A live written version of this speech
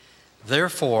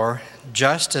Therefore,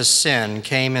 just as sin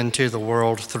came into the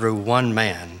world through one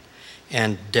man,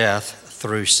 and death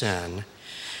through sin,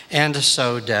 and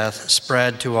so death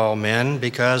spread to all men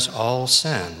because all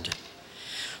sinned.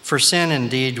 For sin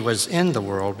indeed was in the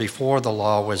world before the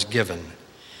law was given,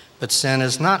 but sin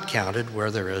is not counted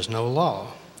where there is no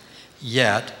law.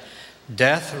 Yet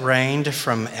death reigned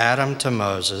from Adam to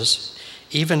Moses,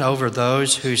 even over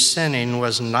those whose sinning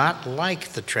was not like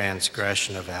the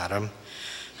transgression of Adam,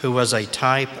 who was a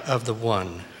type of the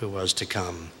one who was to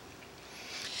come.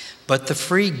 But the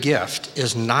free gift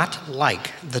is not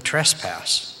like the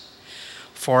trespass.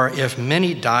 For if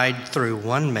many died through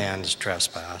one man's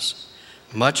trespass,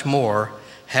 much more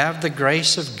have the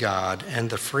grace of God and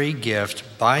the free gift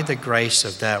by the grace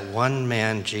of that one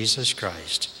man, Jesus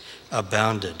Christ,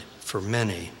 abounded for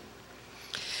many.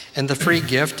 And the free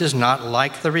gift is not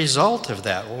like the result of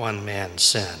that one man's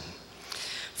sin.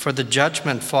 For the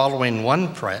judgment following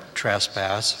one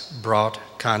trespass brought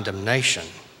condemnation,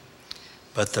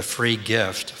 but the free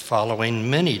gift following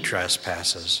many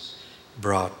trespasses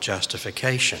brought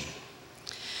justification.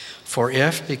 For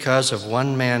if, because of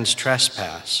one man's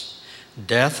trespass,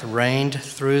 death reigned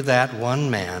through that one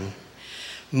man,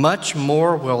 much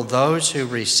more will those who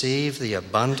receive the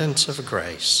abundance of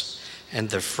grace and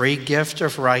the free gift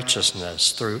of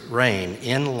righteousness reign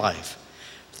in life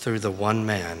through the one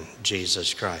man,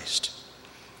 Jesus Christ.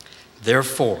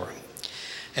 Therefore,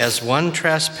 as one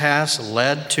trespass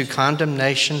led to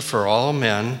condemnation for all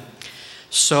men,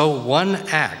 so one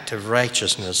act of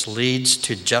righteousness leads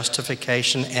to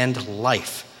justification and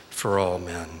life for all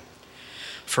men.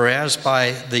 For as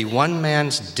by the one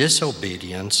man's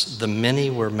disobedience the many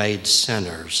were made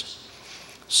sinners,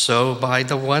 so by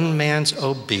the one man's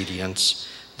obedience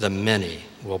the many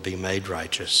will be made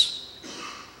righteous.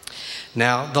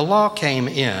 Now the law came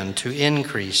in to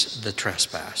increase the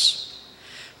trespass,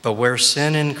 but where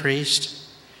sin increased,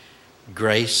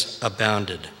 grace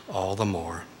abounded all the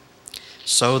more,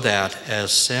 so that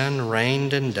as sin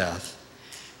reigned in death,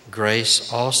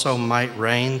 grace also might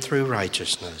reign through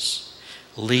righteousness,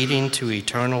 leading to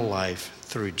eternal life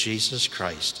through Jesus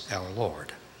Christ our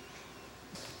Lord.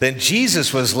 Then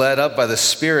Jesus was led up by the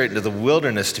Spirit into the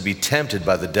wilderness to be tempted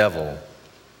by the devil.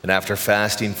 And after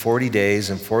fasting 40 days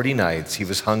and 40 nights, he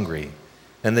was hungry.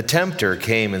 And the tempter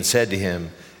came and said to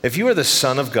him, "If you are the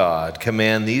Son of God,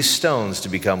 command these stones to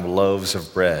become loaves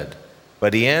of bread."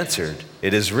 But he answered,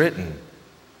 "It is written,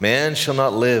 man shall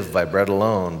not live by bread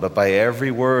alone, but by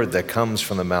every word that comes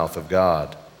from the mouth of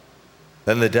God."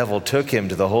 Then the devil took him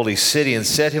to the holy city and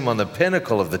set him on the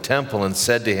pinnacle of the temple and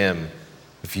said to him,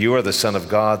 "If you are the Son of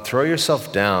God, throw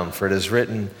yourself down, for it is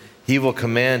written, he will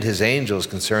command his angels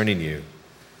concerning you.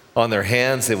 On their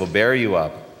hands they will bear you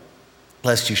up,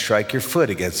 lest you strike your foot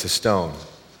against a stone."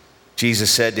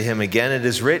 Jesus said to him again, "It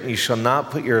is written, you shall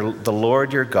not put the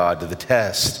Lord your God to the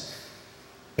test."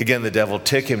 Again the devil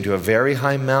took him to a very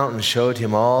high mountain, showed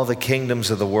him all the kingdoms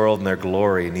of the world and their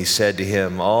glory, and he said to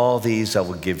him, "All these I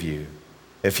will give you,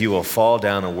 if you will fall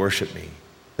down and worship me."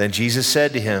 Then Jesus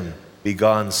said to him,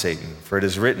 "Begone, Satan, for it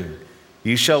is written,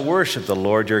 you shall worship the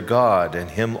Lord your God,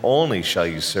 and him only shall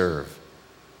you serve."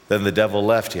 Then the devil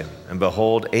left him, and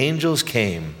behold, angels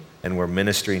came and were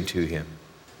ministering to him.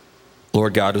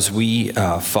 Lord God, as we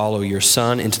follow your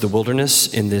Son into the wilderness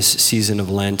in this season of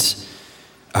Lent,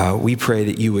 we pray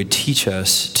that you would teach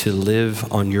us to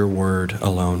live on your word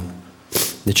alone,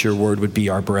 that your word would be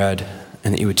our bread,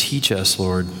 and that you would teach us,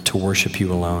 Lord, to worship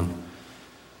you alone.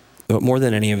 But more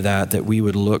than any of that, that we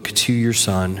would look to your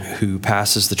Son who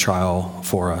passes the trial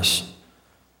for us,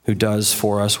 who does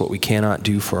for us what we cannot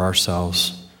do for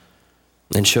ourselves,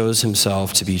 and shows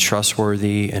himself to be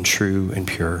trustworthy and true and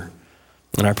pure.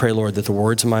 And I pray, Lord, that the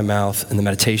words of my mouth and the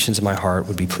meditations of my heart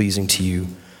would be pleasing to you,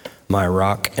 my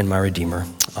rock and my redeemer.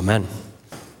 Amen.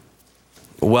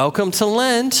 Welcome to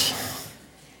Lent.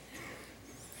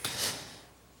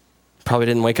 Probably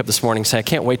didn't wake up this morning and say, I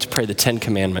can't wait to pray the 10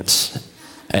 Commandments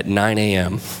at 9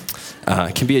 a.m.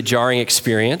 It can be a jarring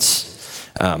experience.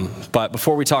 But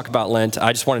before we talk about Lent,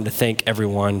 I just wanted to thank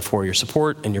everyone for your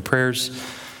support and your prayers.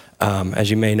 As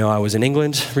you may know, I was in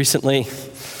England recently,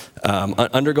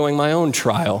 undergoing my own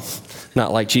trial,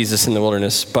 not like Jesus in the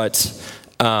wilderness, but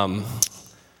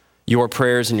your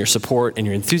prayers and your support and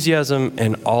your enthusiasm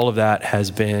and all of that has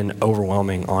been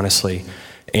overwhelming, honestly.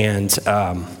 And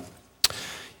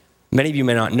many of you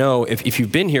may not know, if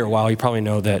you've been here a while, you probably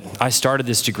know that I started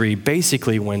this degree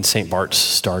basically when St. Bart's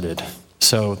started.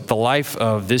 So the life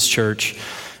of this church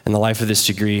and the life of this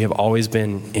degree have always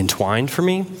been entwined for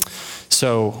me.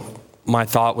 So my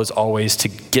thought was always to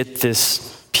get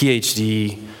this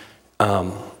PhD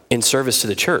in service to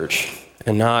the church.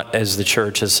 and not as the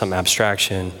church as some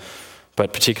abstraction,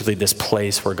 but particularly this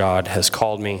place where God has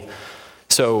called me.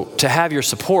 So to have your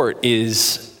support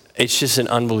it's just an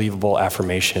unbelievable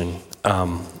affirmation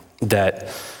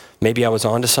that maybe I was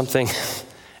onto something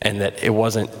and that it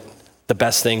wasn't the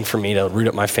best thing for me to root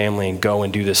up my family and go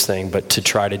and do this thing, but to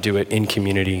try to do it in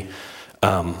community.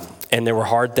 And there were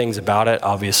hard things about it,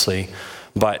 obviously,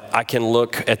 but I can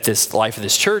look at this life of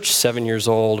this church, 7 years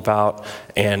old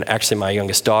and actually my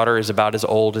youngest daughter is about as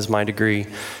old as my degree,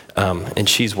 and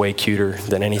she's way cuter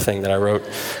than anything that I wrote.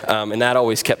 And that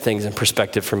always kept things in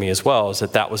perspective for me as well, is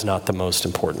that was not the most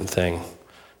important thing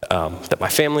that my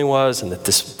family was and that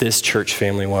this church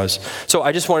family was. So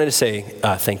I just wanted to say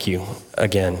thank you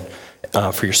again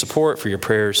for your support, for your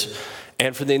prayers,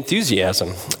 and for the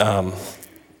enthusiasm.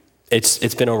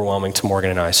 It's been overwhelming to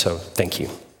Morgan and I, so thank you.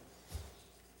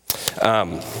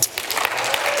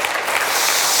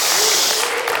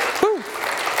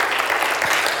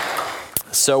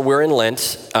 So we're in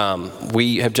Lent.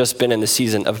 We have just been in the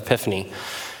season of Epiphany.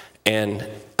 And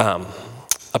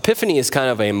Epiphany is kind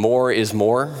of a more is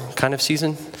more kind of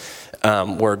season,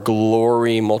 where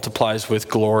glory multiplies with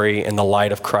glory and the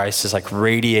light of Christ is like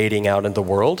radiating out in the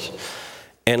world.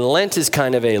 And Lent is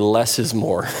kind of a less is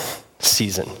more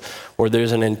season, where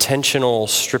there's an intentional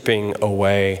stripping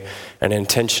away, an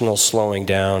intentional slowing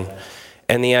down.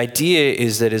 And the idea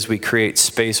is that as we create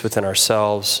space within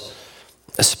ourselves,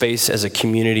 a space as a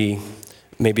community,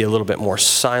 maybe a little bit more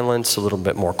silence, a little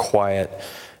bit more quiet,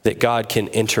 that God can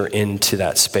enter into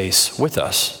that space with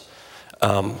us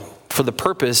for the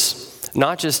purpose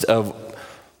not just of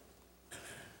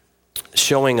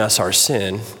showing us our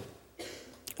sin,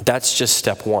 that's just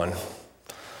step one,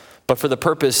 but for the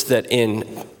purpose that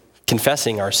in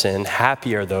confessing our sin,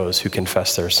 happy are those who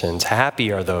confess their sins,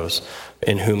 happy are those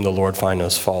in whom the Lord find no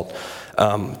fault,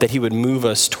 that he would move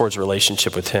us towards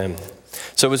relationship with him.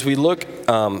 So as we look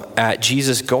at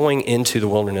Jesus going into the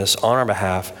wilderness on our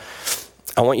behalf,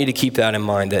 I want you to keep that in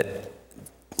mind, that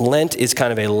Lent is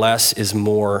kind of a less is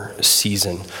more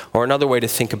season. Or another way to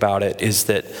think about it is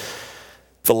that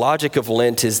the logic of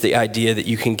Lent is the idea that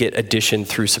you can get addition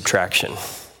through subtraction.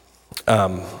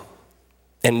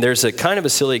 And there's a kind of a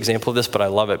silly example of this, but I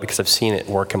love it because I've seen it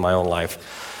work in my own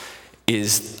life,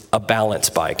 is a balance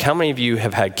bike. How many of you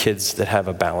have had kids that have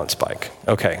a balance bike?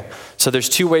 Okay, so there's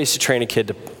two ways to train a kid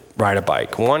to ride a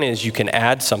bike. One is you can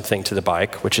add something to the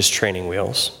bike, which is training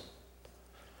wheels.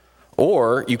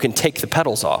 Or you can take the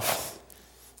pedals off.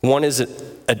 One is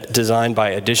designed by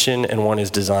addition and one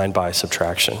is designed by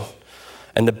subtraction.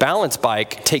 And the balance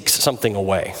bike takes something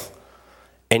away.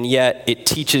 And yet it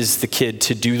teaches the kid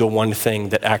to do the one thing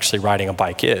that actually riding a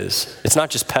bike is. It's not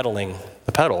just pedaling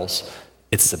the pedals,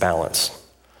 it's the balance.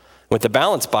 With the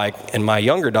balance bike, and my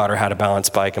younger daughter had a balance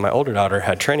bike and my older daughter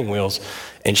had training wheels,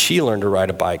 and she learned to ride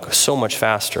a bike so much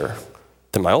faster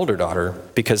than my older daughter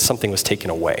because something was taken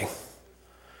away,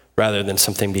 rather than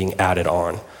something being added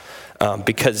on,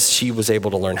 because she was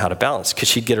able to learn how to balance, because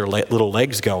she'd get her little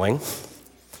legs going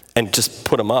and just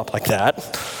put them up like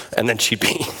that, and then she'd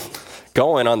be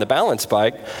going on the balance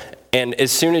bike. And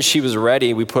as soon as she was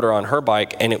ready, we put her on her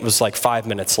bike, and it was like 5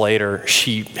 minutes later,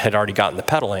 she had already gotten the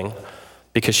pedaling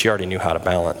because she already knew how to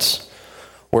balance.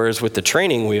 Whereas with the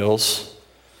training wheels,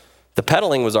 the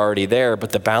pedaling was already there,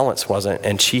 but the balance wasn't,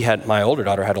 and my older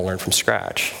daughter had to learn from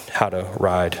scratch how to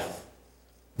ride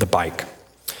the bike.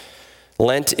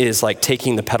 Lent is like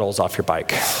taking the pedals off your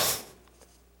bike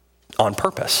on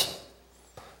purpose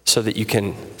so that you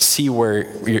can see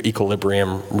where your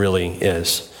equilibrium really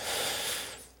is.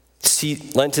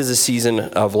 Lent is a season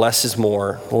of less is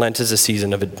more. Lent is a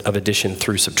season of addition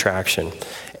through subtraction,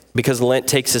 because Lent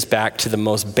takes us back to the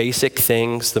most basic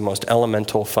things, the most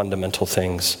elemental, fundamental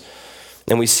things.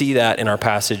 And we see that in our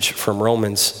passage from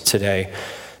Romans today.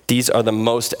 These are the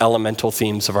most elemental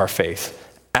themes of our faith.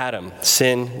 Adam,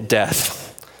 sin,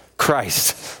 death.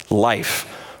 Christ, life,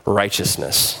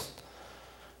 righteousness.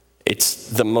 It's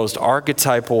the most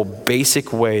archetypal,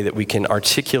 basic way that we can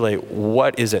articulate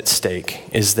what is at stake,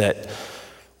 is that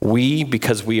we,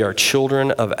 because we are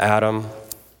children of Adam,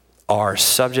 are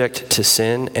subject to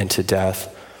sin and to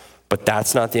death, but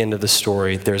that's not the end of the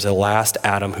story. There's a last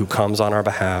Adam who comes on our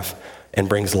behalf and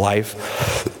brings life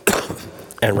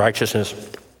and righteousness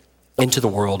into the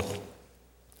world.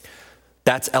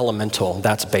 That's elemental,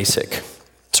 that's basic.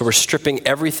 So we're stripping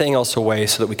everything else away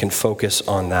so that we can focus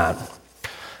on that.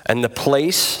 And the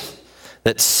place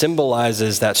that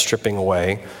symbolizes that stripping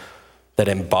away, that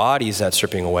embodies that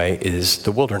stripping away, is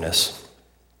the wilderness.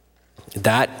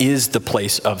 That is the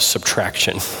place of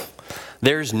subtraction.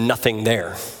 There's nothing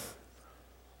there.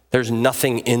 There's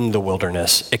nothing in the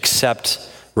wilderness except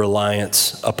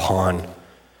reliance upon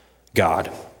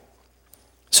God.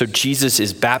 So Jesus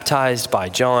is baptized by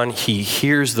John. He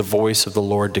hears the voice of the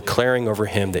Lord declaring over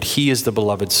him that he is the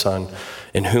beloved Son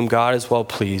in whom God is well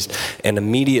pleased. And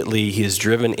immediately he is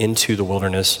driven into the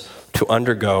wilderness to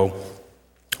undergo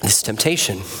this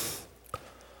temptation.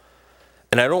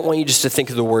 And I don't want you just to think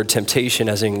of the word temptation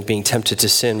as in being tempted to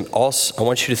sin. Also, I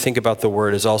want you to think about the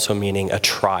word as also meaning a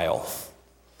trial.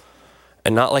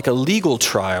 And not like a legal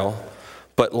trial,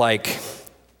 but like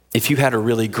if you had a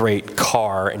really great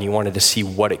car and you wanted to see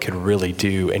what it could really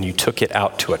do and you took it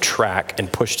out to a track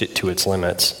and pushed it to its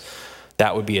limits,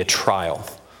 that would be a trial.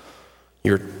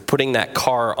 You're putting that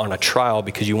car on a trial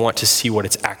because you want to see what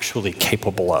it's actually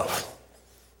capable of.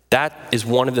 That is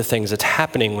one of the things that's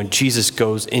happening when Jesus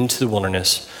goes into the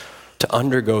wilderness to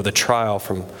undergo the trial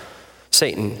from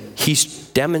Satan. He's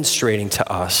demonstrating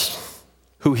to us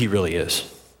who he really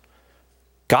is.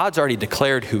 God's already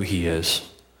declared who he is.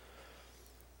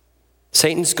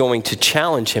 Satan's going to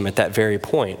challenge him at that very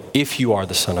point, if you are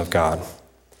the Son of God.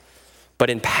 But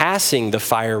in passing the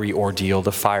fiery ordeal,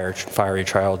 the fiery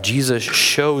trial, Jesus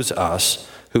shows us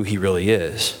who he really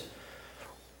is.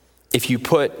 If you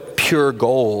put pure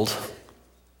gold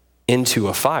into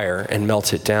a fire and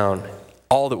melt it down,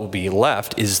 all that will be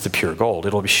left is the pure gold.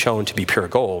 It'll be shown to be pure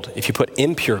gold. If you put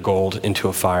impure gold into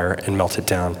a fire and melt it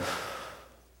down,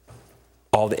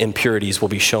 all the impurities will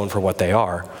be shown for what they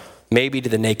are. Maybe to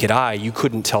the naked eye, you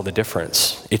couldn't tell the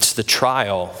difference. It's the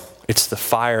trial, it's the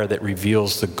fire that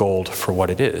reveals the gold for what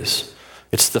it is.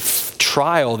 It's the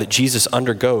trial that Jesus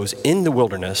undergoes in the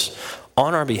wilderness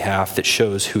on our behalf that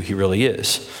shows who he really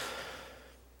is.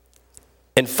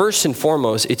 And first and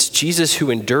foremost, it's Jesus who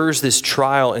endures this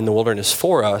trial in the wilderness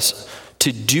for us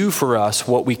to do for us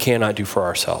what we cannot do for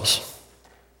ourselves.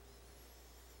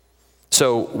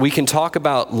 So we can talk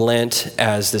about Lent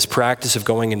as this practice of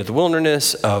going into the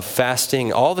wilderness, of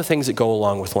fasting, all the things that go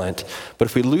along with Lent. But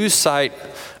if we lose sight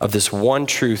of this one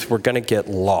truth, we're going to get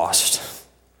lost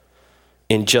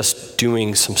in just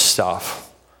doing some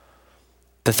stuff.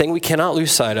 The thing we cannot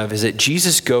lose sight of is that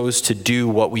Jesus goes to do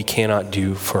what we cannot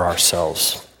do for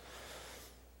ourselves.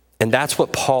 And that's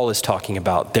what Paul is talking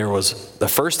about. There was the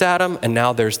first Adam, and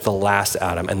now there's the last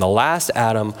Adam. And the last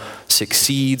Adam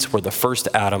succeeds where the first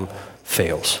Adam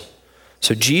fails.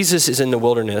 So Jesus is in the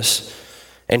wilderness,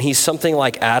 and he's something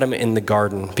like Adam in the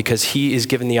garden because he is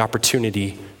given the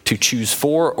opportunity to choose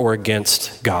for or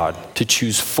against God, to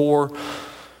choose for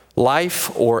life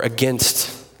or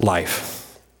against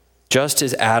life, just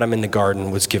as Adam in the garden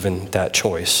was given that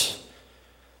choice.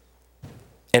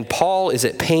 And Paul is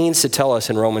at pains to tell us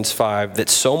in Romans 5 that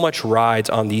so much rides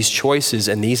on these choices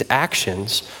and these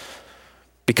actions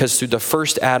because through the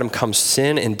first Adam comes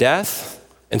sin and death,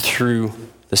 and through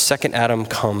the second Adam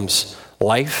comes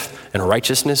life and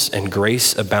righteousness and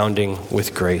grace abounding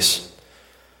with grace.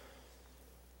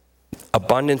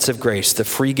 Abundance of grace, the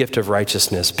free gift of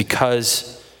righteousness,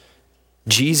 because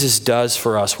Jesus does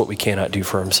for us what we cannot do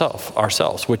for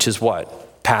ourselves, which is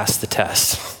what? Pass the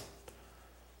test.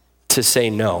 To say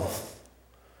no.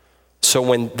 So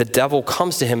when the devil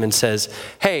comes to him and says,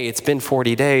 hey, it's been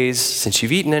 40 days since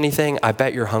you've eaten anything, I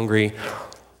bet you're hungry.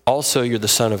 Also, you're the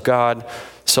Son of God,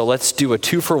 so let's do a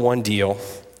 2-for-1 deal.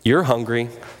 You're hungry,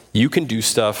 you can do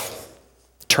stuff,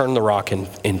 turn the rock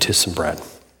into some bread.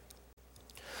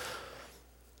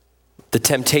 The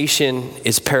temptation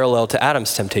is parallel to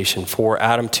Adam's temptation, for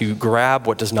Adam to grab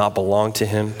what does not belong to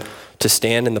him, to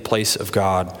stand in the place of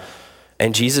God.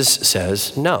 And Jesus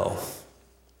says, no,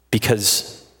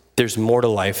 because there's more to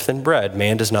life than bread.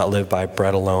 Man does not live by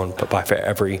bread alone, but by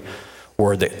every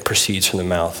word that proceeds from the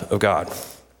mouth of God.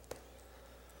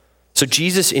 So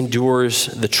Jesus endures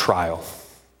the trial,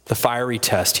 the fiery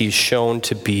test. He's shown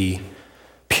to be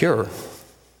pure.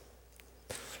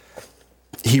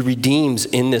 He redeems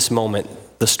in this moment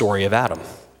the story of Adam.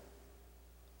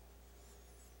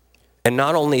 And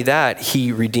not only that,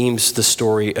 he redeems the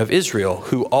story of Israel,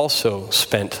 who also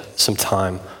spent some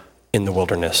time in the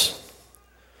wilderness.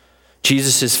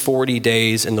 Jesus' 40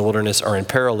 days in the wilderness are in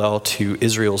parallel to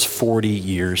Israel's 40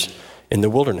 years in the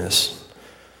wilderness.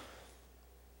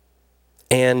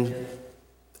 And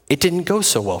it didn't go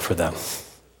so well for them.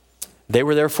 They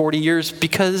were there 40 years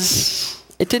because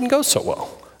it didn't go so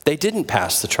well. They didn't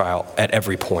pass the trial at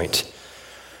every point.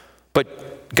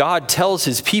 But God tells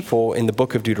his people in the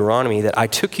book of Deuteronomy that I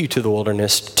took you to the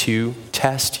wilderness to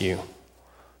test you,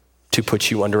 to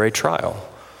put you under a trial,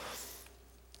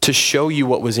 to show you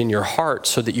what was in your heart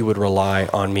so that you would rely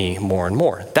on me more and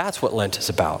more. That's what Lent is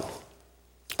about.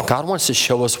 God wants to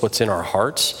show us what's in our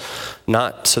hearts,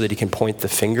 not so that he can point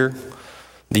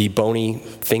the bony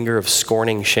finger of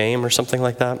scorning shame or something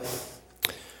like that.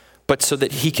 but so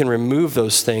that he can remove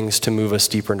those things to move us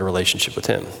deeper into relationship with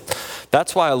him.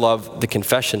 That's why I love the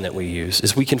confession that we use,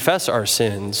 is we confess our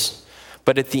sins,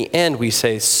 but at the end we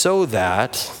say, so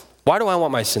that, why do I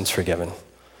want my sins forgiven?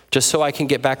 Just so I can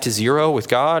get back to zero with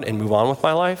God and move on with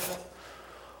my life?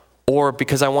 Or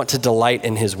because I want to delight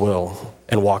in his will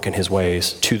and walk in his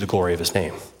ways to the glory of his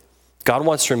name? God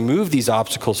wants to remove these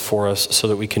obstacles for us so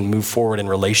that we can move forward in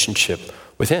relationship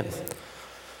with him.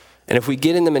 And if we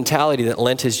get in the mentality that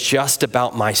Lent is just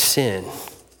about my sin,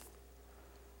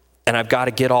 and I've got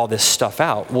to get all this stuff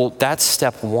out, well, that's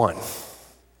step one.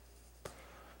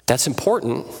 That's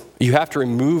important. You have to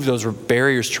remove those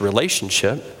barriers to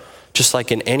relationship, just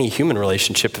like in any human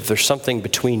relationship. If there's something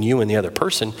between you and the other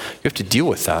person, you have to deal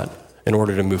with that in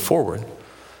order to move forward.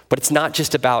 But it's not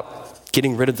just about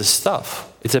getting rid of the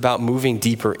stuff. It's about moving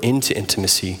deeper into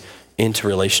intimacy, into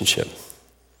relationship.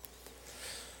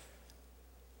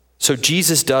 So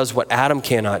Jesus does what Adam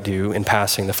cannot do in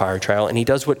passing the fire trial, and he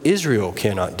does what Israel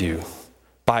cannot do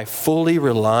by fully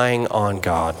relying on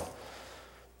God,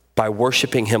 by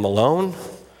worshiping him alone,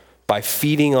 by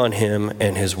feeding on him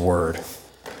and his word.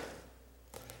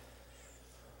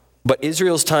 But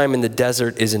Israel's time in the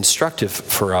desert is instructive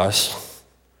for us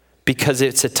because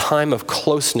it's a time of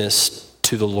closeness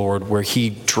to the Lord where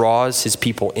he draws his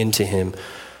people into him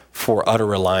for utter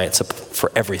reliance,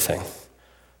 for everything,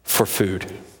 for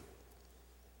food,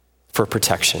 for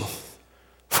protection,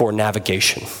 for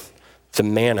navigation. The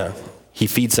manna, he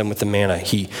feeds them with the manna.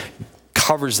 He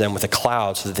covers them with a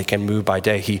cloud so that they can move by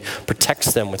day. He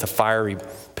protects them with a fiery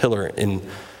pillar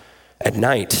at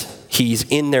night. He's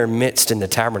in their midst in the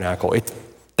tabernacle.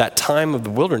 That time of the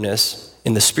wilderness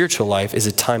in the spiritual life is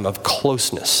a time of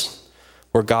closeness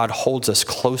where God holds us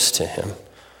close to him.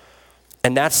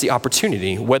 And that's the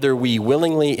opportunity, whether we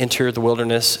willingly enter the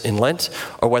wilderness in Lent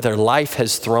or whether life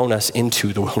has thrown us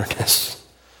into the wilderness.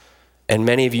 And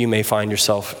many of you may find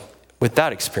yourself with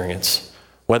that experience.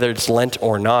 Whether it's Lent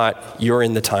or not, you're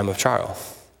in the time of trial.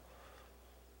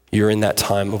 You're in that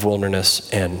time of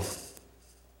wilderness and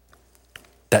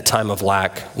that time of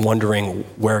lack, wondering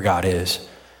where God is.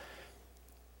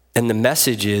 And the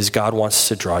message is God wants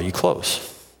to draw you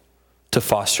close, to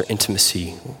foster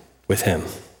intimacy with him.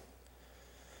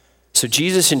 So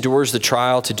Jesus endures the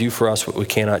trial to do for us what we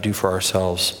cannot do for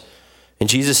ourselves. And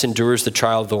Jesus endures the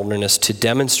trial of the wilderness to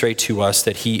demonstrate to us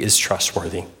that he is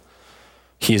trustworthy.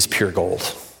 He is pure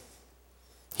gold.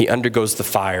 He undergoes the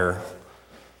fire,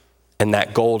 and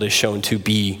that gold is shown to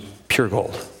be pure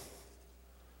gold.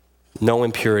 No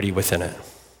impurity within it.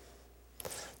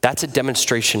 That's a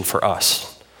demonstration for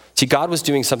us. See, God was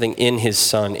doing something in his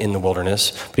son in the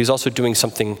wilderness, but he's also doing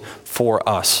something for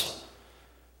us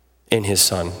in his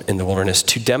son in the wilderness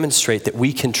to demonstrate that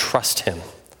we can trust him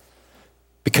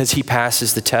because he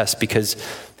passes the test, because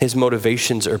his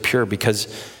motivations are pure, because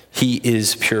he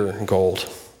is pure gold.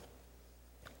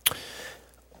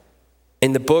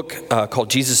 In the book called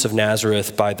Jesus of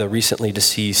Nazareth by the recently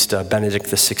deceased Benedict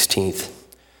XVI,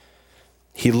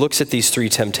 he looks at these three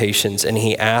temptations and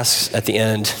he asks at the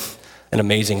end an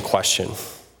amazing question.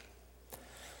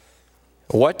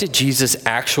 What did Jesus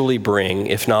actually bring,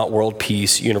 if not world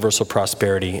peace, universal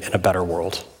prosperity, and a better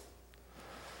world?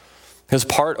 Because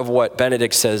part of what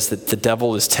Benedict says that the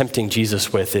devil is tempting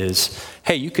Jesus with is,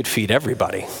 hey, you could feed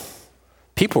everybody.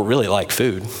 People really like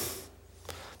food.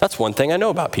 That's one thing I know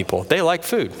about people. They like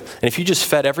food. And if you just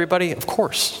fed everybody, of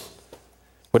course,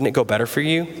 wouldn't it go better for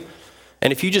you?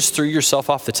 And if you just threw yourself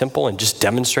off the temple and just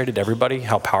demonstrated to everybody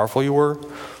how powerful you were,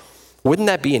 wouldn't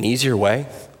that be an easier way?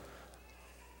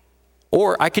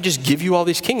 Or I could just give you all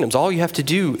these kingdoms. All you have to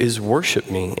do is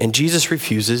worship me. And Jesus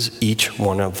refuses each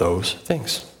one of those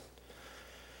things.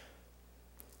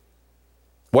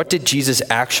 What did Jesus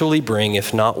actually bring,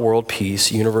 if not world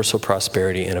peace, universal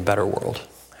prosperity, and a better world?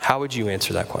 How would you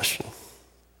answer that question?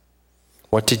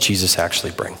 What did Jesus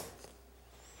actually bring?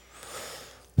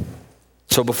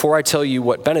 So before I tell you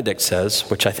what Benedict says,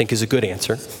 which I think is a good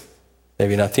answer,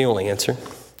 maybe not the only answer,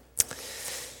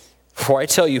 before I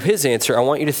tell you his answer, I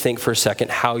want you to think for a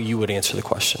second how you would answer the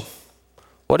question.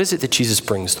 What is it that Jesus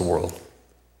brings to the world?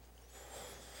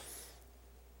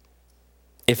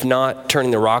 If not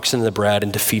turning the rocks into the bread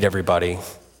and to feed everybody,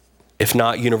 if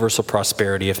not universal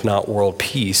prosperity, if not world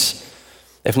peace,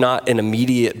 if not an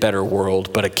immediate better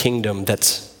world, but a kingdom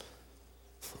that's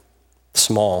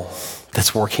small,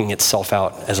 that's working itself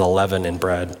out as a leaven in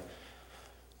bread,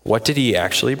 what did he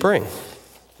actually bring?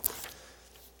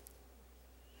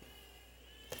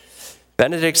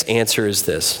 Benedict's answer is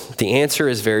this. The answer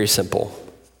is very simple.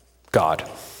 God.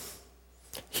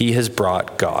 He has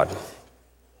brought God.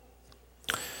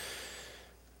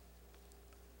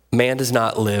 Man does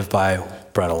not live by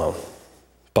bread alone,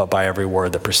 but by every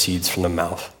word that proceeds from the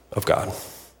mouth of God.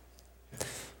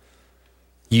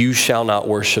 You shall not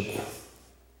worship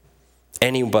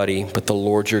anybody but the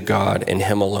Lord your God, and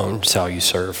him alone shall you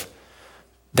serve.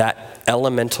 That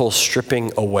elemental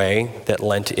stripping away that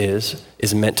Lent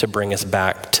is meant to bring us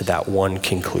back to that one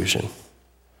conclusion.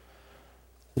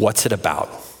 What's it about?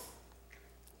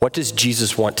 What does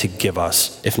Jesus want to give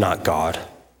us, if not God?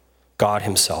 God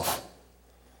himself.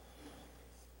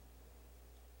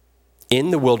 In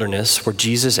the wilderness, where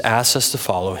Jesus asks us to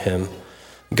follow him,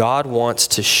 God wants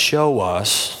to show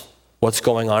us what's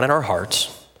going on in our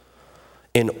hearts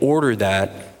in order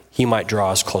that he might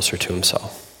draw us closer to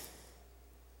himself.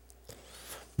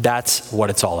 That's what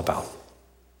it's all about.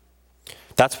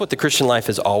 That's what the Christian life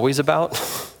is always about.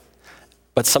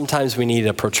 But sometimes we need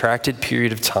a protracted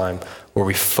period of time where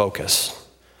we focus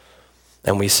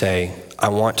and we say, I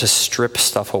want to strip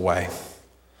stuff away.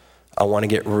 I want to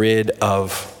get rid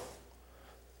of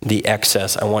the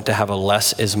excess. I want to have a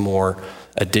less is more,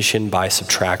 addition by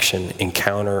subtraction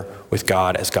encounter with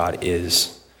God as God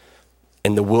is.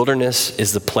 And the wilderness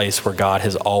is the place where God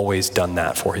has always done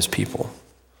that for his people.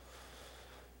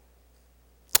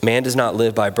 Man does not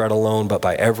live by bread alone, but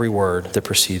by every word that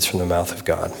proceeds from the mouth of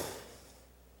God.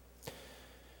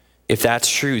 If that's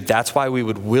true, that's why we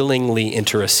would willingly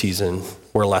enter a season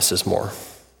where less is more.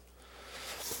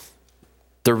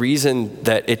 The reason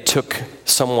that it took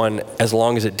someone as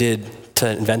long as it did to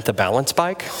invent the balance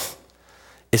bike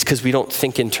is because we don't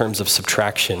think in terms of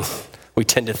subtraction. We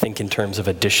tend to think in terms of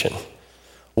addition.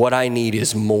 What I need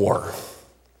is more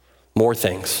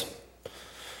things,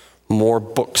 more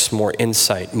books, more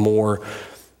insight, more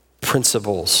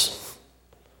principles.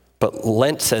 But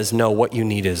Lent says, no, what you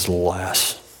need is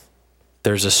less.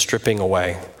 There's a stripping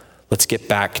away. Let's get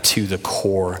back to the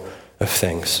core of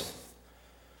things.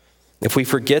 If we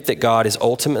forget that God is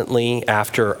ultimately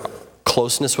after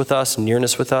closeness with us,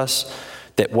 nearness with us,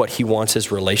 that what he wants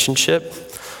is relationship,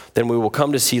 then we will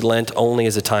come to see Lent only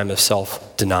as a time of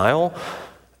self-denial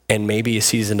and maybe a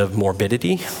season of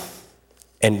morbidity.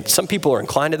 And some people are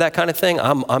inclined to that kind of thing.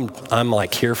 I'm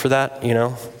like here for that, you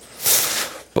know.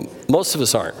 But most of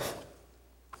us aren't.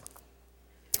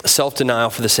 Self-denial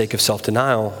for the sake of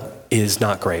self-denial is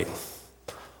not great.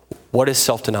 What is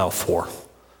self-denial for,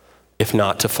 if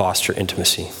not to foster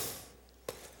intimacy?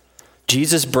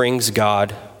 Jesus brings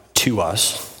God to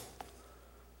us.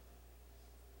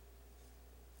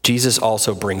 Jesus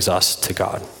also brings us to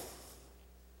God.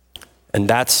 And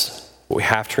that's what we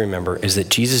have to remember, is that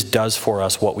Jesus does for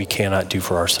us what we cannot do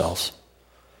for ourselves.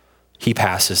 He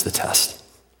passes the test.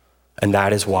 And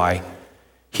that is why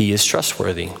he is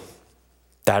trustworthy.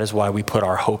 That is why we put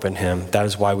our hope in him. That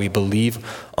is why we believe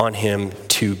on him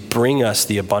to bring us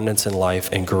the abundance in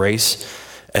life and grace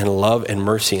and love and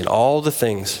mercy and all the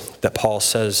things that Paul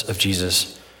says of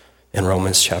Jesus in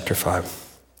Romans chapter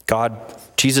 5.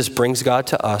 Jesus brings God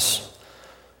to us,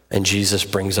 and Jesus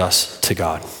brings us to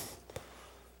God.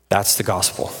 That's the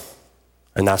gospel.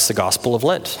 And that's the gospel of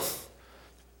Lent.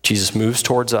 Jesus moves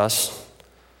towards us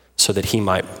so that he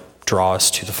might draw us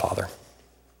to the Father.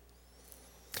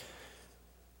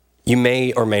 You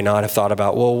may or may not have thought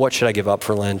about, well, what should I give up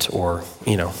for Lent? Or,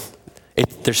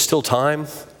 there's still time.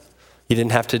 You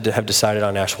didn't have to have decided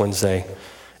on Ash Wednesday.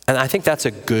 And I think that's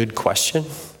a good question.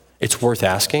 It's worth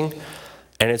asking.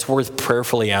 And it's worth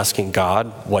prayerfully asking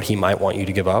God what he might want you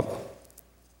to give up.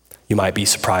 You might be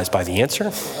surprised by the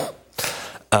answer.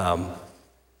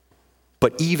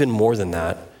 But even more than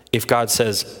that, if God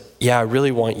says, yeah, I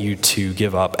really want you to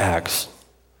give up X,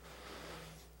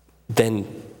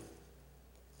 then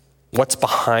what's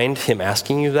behind him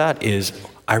asking you that is,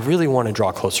 I really want to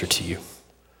draw closer to you.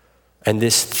 And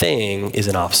this thing is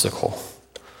an obstacle.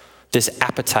 This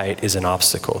appetite is an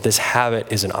obstacle. This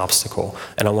habit is an obstacle.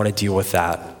 And I want to deal with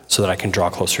that so that I can draw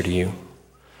closer to you.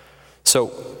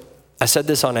 So I said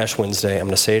this on Ash Wednesday. I'm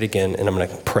going to say it again, and I'm going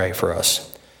to pray for us.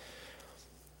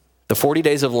 The 40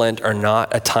 days of Lent are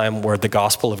not a time where the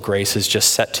gospel of grace is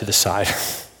just set to the side.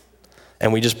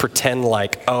 And we just pretend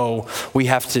like, we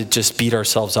have to just beat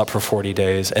ourselves up for 40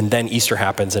 days, and then Easter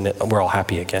happens and we're all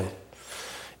happy again.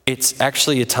 It's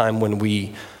actually a time when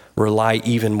we rely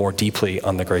even more deeply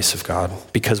on the grace of God,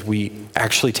 because we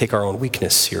actually take our own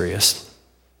weakness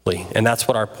seriously. And that's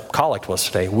what our collect was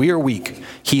today. We are weak.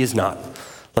 He is not.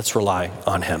 Let's rely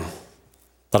on him.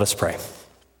 Let us pray.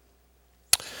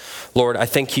 Lord, I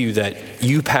thank you that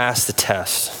you pass the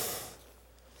test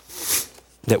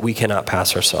that we cannot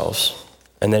pass ourselves.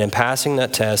 And that in passing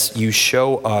that test, you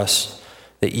show us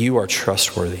that you are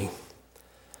trustworthy.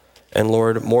 And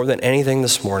Lord, more than anything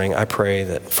this morning, I pray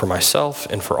that for myself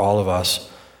and for all of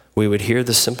us, we would hear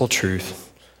the simple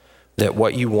truth that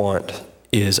what you want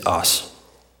is us,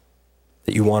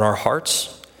 that you want our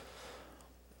hearts,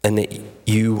 and that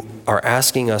you are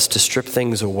asking us to strip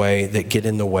things away that get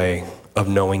in the way of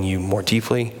knowing you more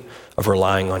deeply, of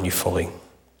relying on you fully.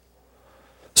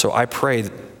 So I pray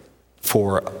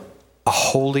for a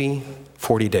holy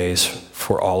 40 days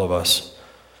for all of us,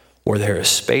 where there is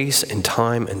space and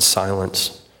time and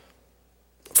silence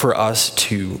for us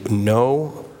to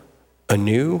know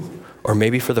anew, or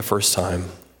maybe for the first time,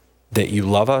 that you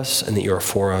love us and that you are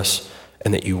for us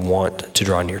and that you want to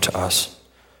draw near to us.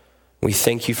 We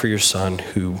thank you for your Son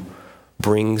who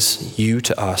brings you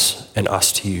to us and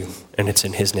us to you. And it's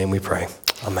in his name we pray.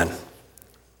 Amen.